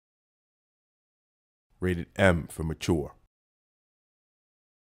rated M for mature.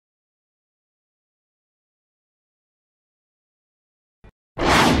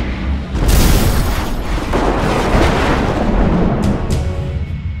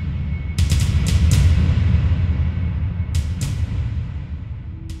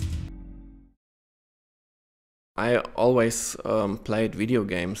 I always played video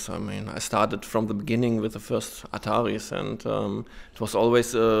games. I mean, I started from the beginning with the first Ataris, and it was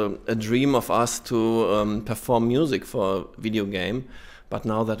always a dream of us to perform music for a video game. But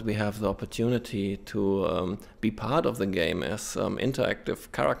now that we have the opportunity to be part of the game as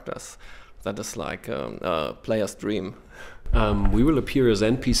interactive characters, that is like a player's dream. We will appear as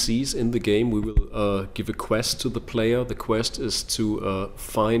NPCs in the game. We will give a quest to the player. The quest is to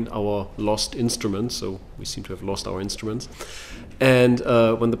find our lost instruments, so we seem to have lost our instruments. And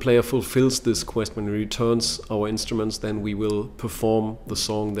when the player fulfills this quest, when he returns our instruments, then we will perform the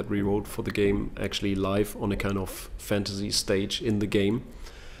song that we wrote for the game actually live on a kind of fantasy stage in the game.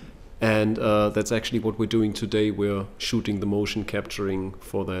 And that's actually what we're doing today. We're shooting the motion capturing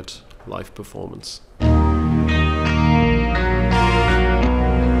for that live performance.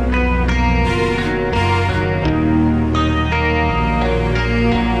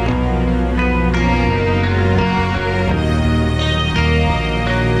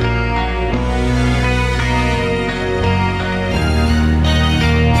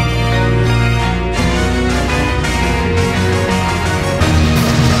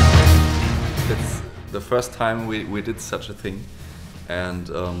 The first time we did such a thing, and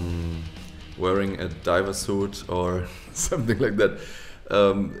wearing a diver suit or something like that,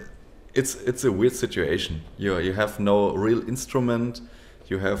 it's a weird situation. You have no real instrument,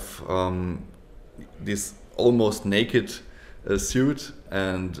 you have this almost naked suit,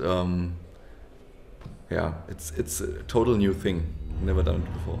 and yeah, it's a total new thing, never done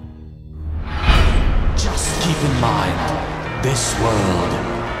it before. Just keep in mind, this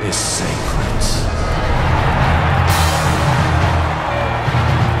world is sacred.